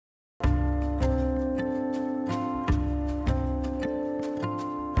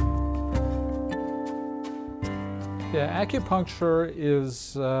Yeah, acupuncture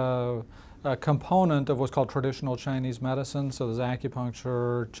is a component of what's called traditional Chinese medicine. So there's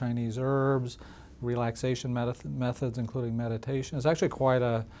acupuncture, Chinese herbs, relaxation methods, including meditation. It's actually quite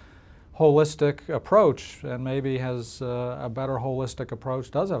a holistic approach, and maybe has a better holistic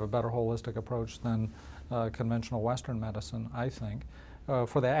approach, does have a better holistic approach than conventional Western medicine, I think.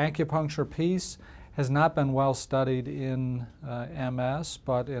 For the acupuncture piece, has not been well studied in MS,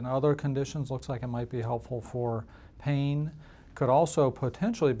 but in other conditions looks like it might be helpful for pain. Could also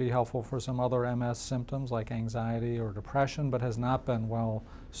potentially be helpful for some other MS symptoms like anxiety or depression, but has not been well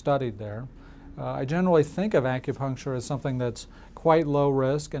studied there. I generally think of acupuncture as something that's quite low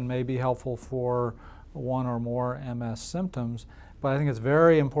risk and may be helpful for one or more MS symptoms, but I think it's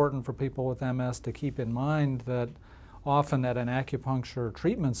very important for people with MS to keep in mind that often at an acupuncture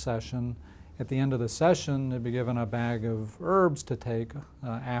treatment session, at the end of the session, they'd be given a bag of herbs to take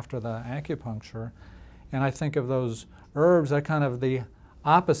after the acupuncture. And I think of those herbs, they're kind of the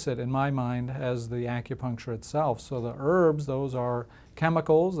opposite in my mind as the acupuncture itself. So the herbs, those are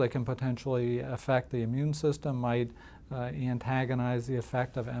chemicals. They can potentially affect the immune system, might antagonize the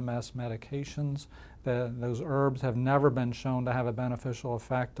effect of MS medications. Those herbs have never been shown to have a beneficial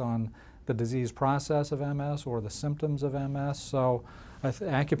effect on the disease process of MS or the symptoms of MS. So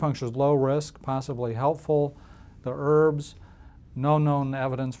acupuncture is low risk, possibly helpful. The herbs, no known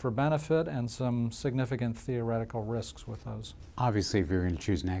evidence for benefit and some significant theoretical risks with those. Obviously, if you're going to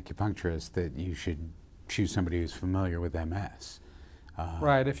choose an acupuncturist, that you should choose somebody who's familiar with MS.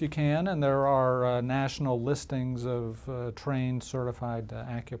 Right, if you can, and there are national listings of trained, certified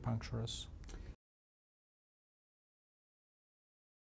acupuncturists.